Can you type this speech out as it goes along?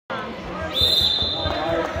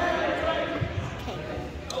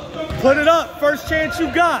Put it up. First chance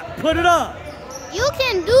you got. Put it up. You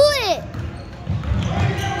can do it.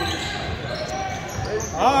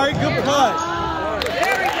 All right, good putt.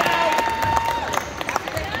 There we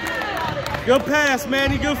go. Good pass,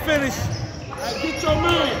 Manny. Good finish. Get your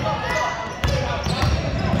man.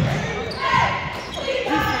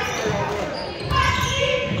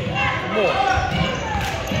 Come on.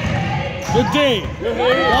 Good D.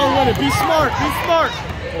 Don't let it. Be smart. Be smart.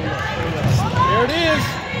 There it is.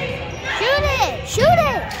 Shoot it. Shoot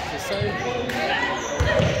it.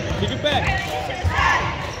 Kick it back.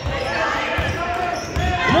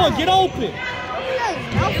 Come on, get open.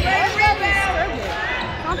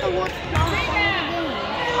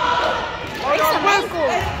 Break some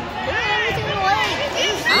ankles. Everything away.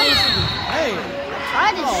 Hey. Try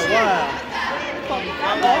to Oh, shoot. wow.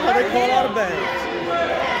 Oh, they call out of bounds.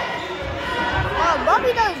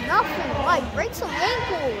 Bobby does nothing. Like, break some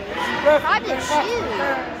ankles. Try to shoot.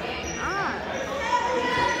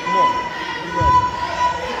 Come on. You ready?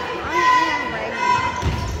 I am ready.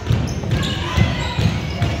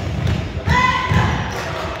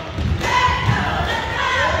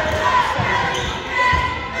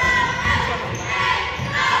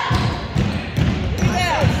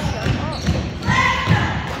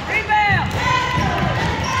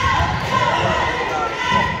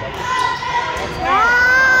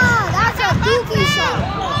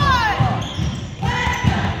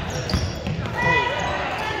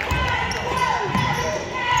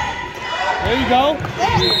 There you go.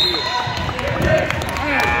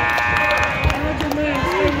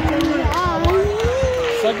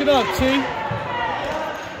 Suck it up, T.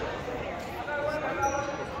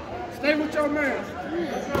 Stay with your man.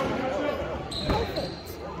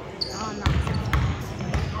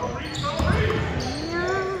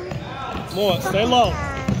 Come on, stay low.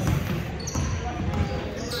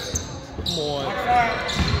 Come on.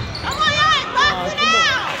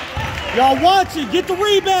 Y'all watch it. Get the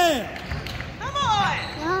rebound.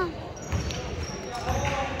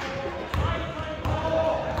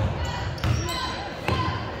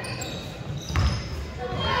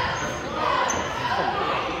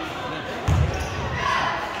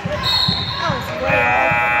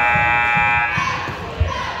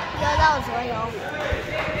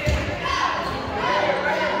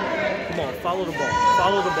 Come on, follow the ball.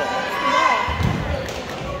 Follow the ball.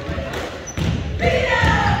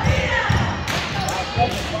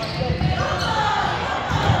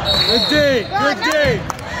 Good day. Good day.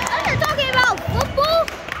 I'm not talking about football.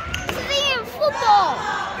 This isn't even football.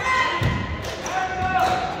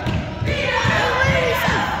 They literally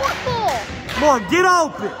said football. Come on, get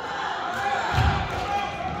open.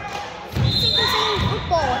 This isn't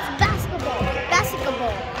football. It's basketball.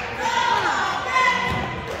 Basketball.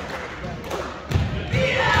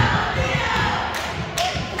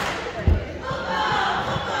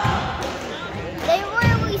 They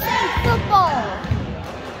literally said football.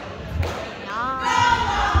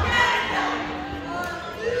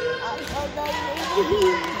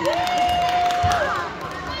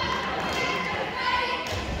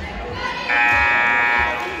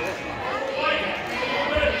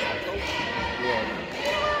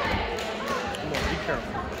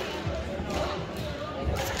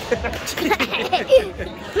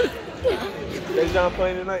 Is John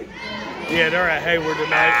playing tonight? Yeah, they're at Hayward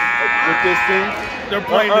tonight. With this team?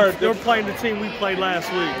 They're playing the team we played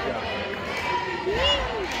last week.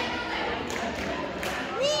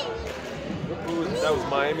 That was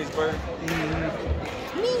Miami's bird.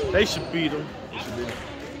 They should beat them.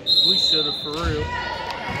 We should have, for real.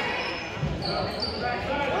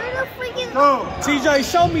 Where the freaking... Go. TJ,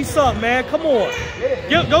 show me something, man. Come on.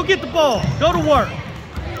 Go get the ball. Go to work.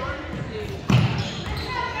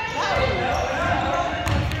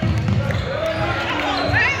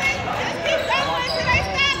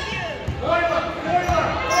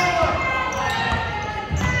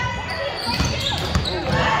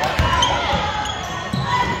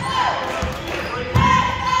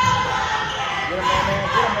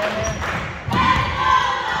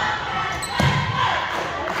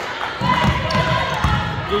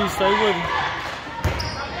 Dude, stay with him.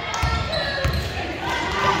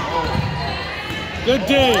 Good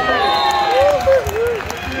day.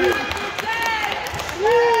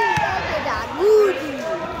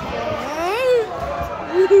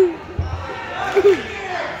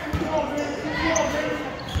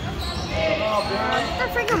 The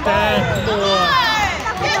freaking Bad boy.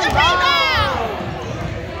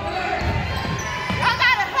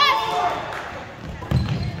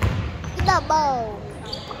 Get that ball.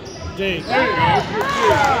 Day.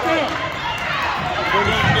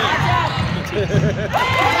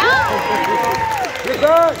 Good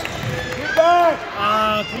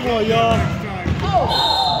Ah, come on, y'all.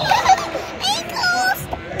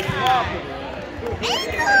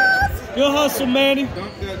 Ankles! Good hustle, Manny. He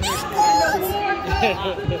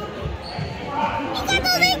got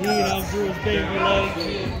those ankles! Those baby legs.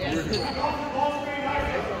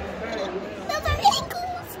 Those are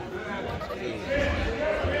ankles!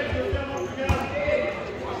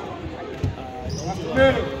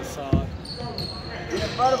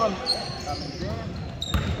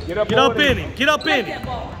 Get up in it. Get up in it.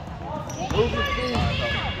 Move your feet.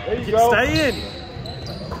 There you go. Stay in it.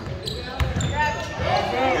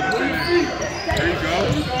 There you go.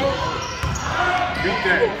 Beat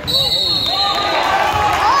that.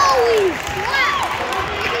 Holy crap!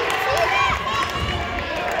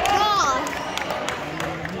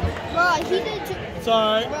 Bro, he did. It's all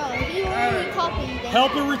right. Bro, he only copied that.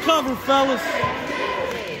 Help it recover, fellas.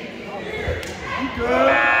 You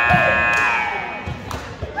good?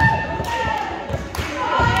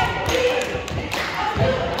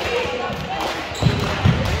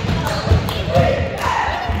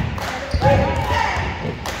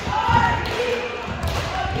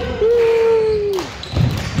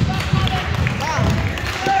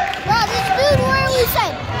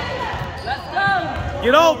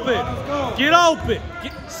 Get open. Get open.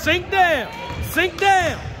 Sink down. Sink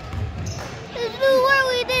down. This is where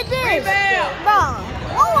we did this. Bro,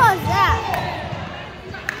 what was that?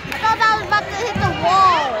 I thought I was about to hit the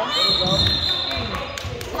wall.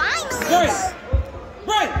 Finally.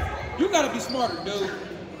 Right. You gotta be smarter, dude.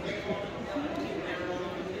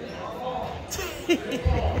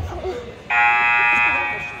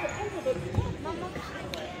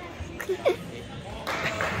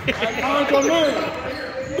 On your man.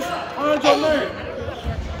 On your man.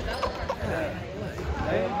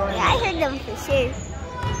 Yeah, I heard them for sure.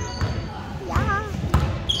 Yeah.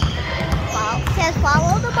 Says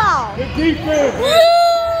follow the ball. Good defense.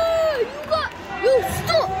 You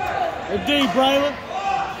stop. Good D, Braylon.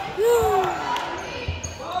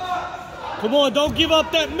 Come on, don't give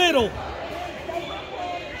up that middle.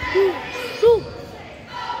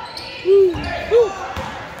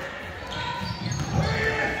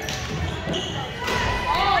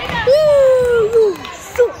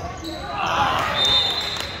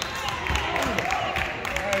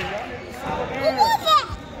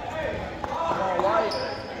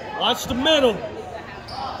 Watch the middle.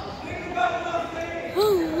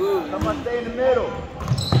 Somebody stay in the middle.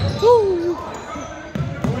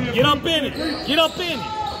 Get up in it. Get up in it.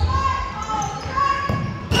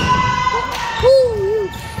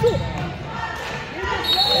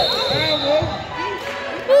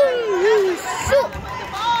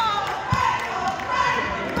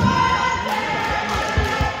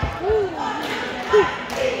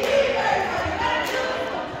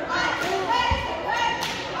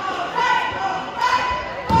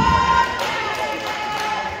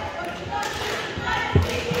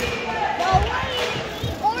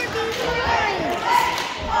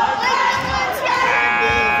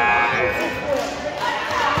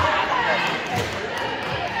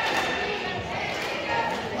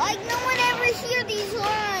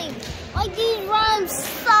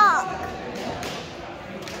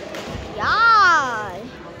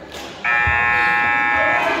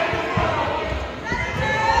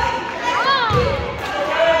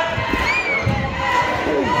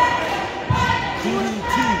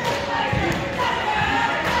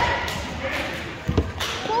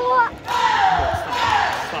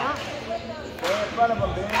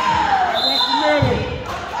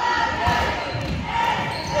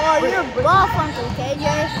 You're buff, Uncle KJ.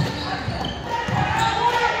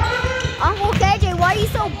 Uncle KJ, why are you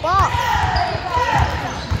so buff?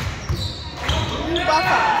 You buff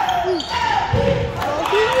up.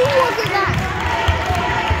 Look at that.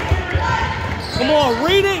 Come on,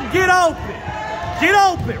 read it and get open. Get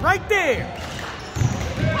open, right there.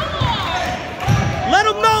 Let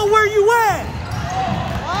them know where you at.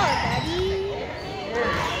 Oh, Daddy.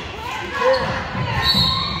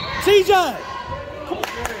 TJ.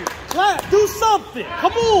 Do something.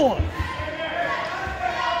 Come on.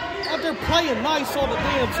 Out there playing nice all the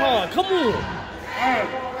damn time. Come on.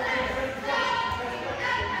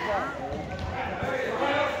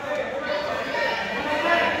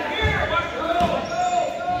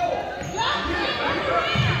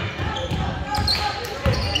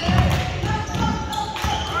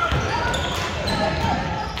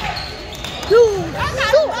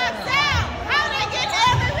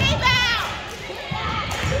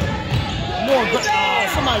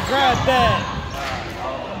 Somebody grab that.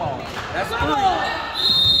 Come on. That's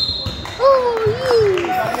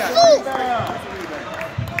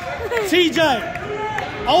three. TJ.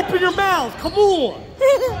 Open your mouth. Come on.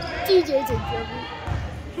 TJ's in trouble.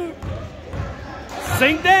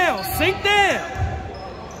 Sink down. Sink down.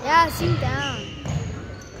 Yeah, sink down.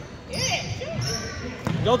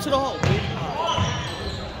 Go to the hole.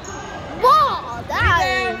 Whoa, that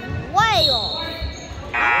is way off.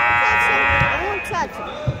 I won't touch him.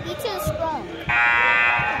 He's too strong.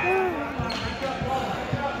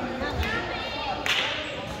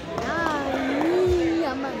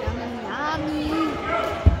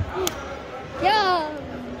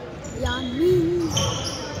 Yummy.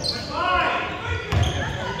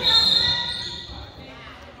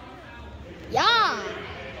 Yeah.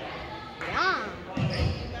 Yeah.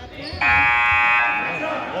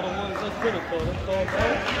 What the ones that's critical. Let's go.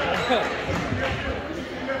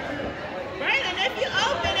 Brandon, if you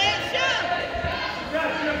open it, shoot.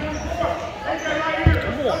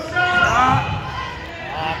 Come on.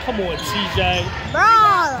 Come on, TJ. Bro.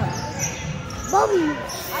 Bobby.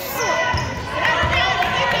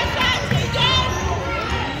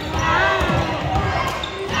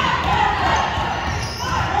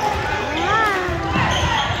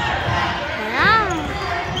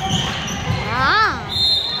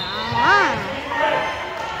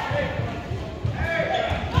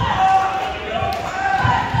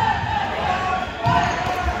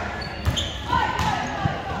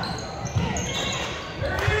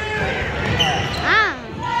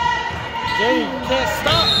 Jay, you can't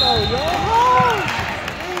stop though, yo.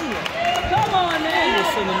 Come on, man.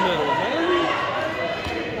 It's in the middle, man.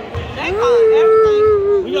 They call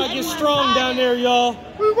everything. We gotta get strong down there, y'all.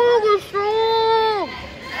 We gonna get strong.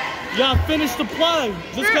 You gotta finish the play.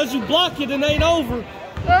 Just because you block it, it ain't over.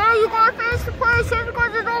 Yeah, you gotta finish the play. Just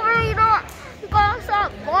because it's over, you gotta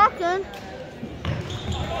stop blocking.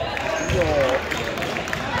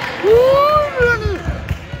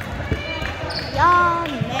 Yeah,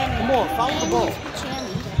 man. Come on, follow the ball.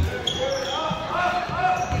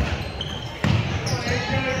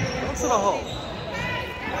 Go to the hole.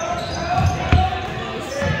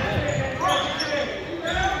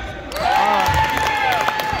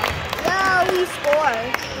 Yeah, we scored.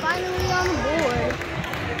 Finally on the board.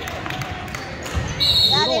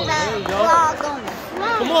 That is that block on the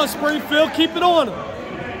front. Come on, Springfield, keep it on him.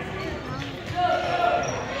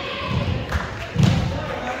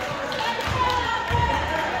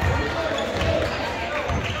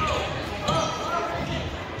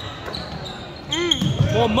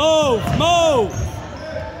 Well, move.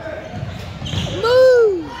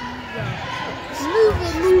 Move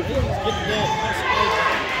it.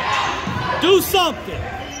 Do something.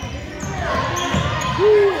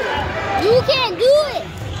 You can't do it.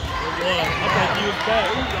 I think he was back.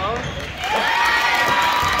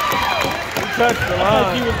 He touched the line. I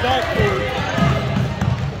think he was back for it.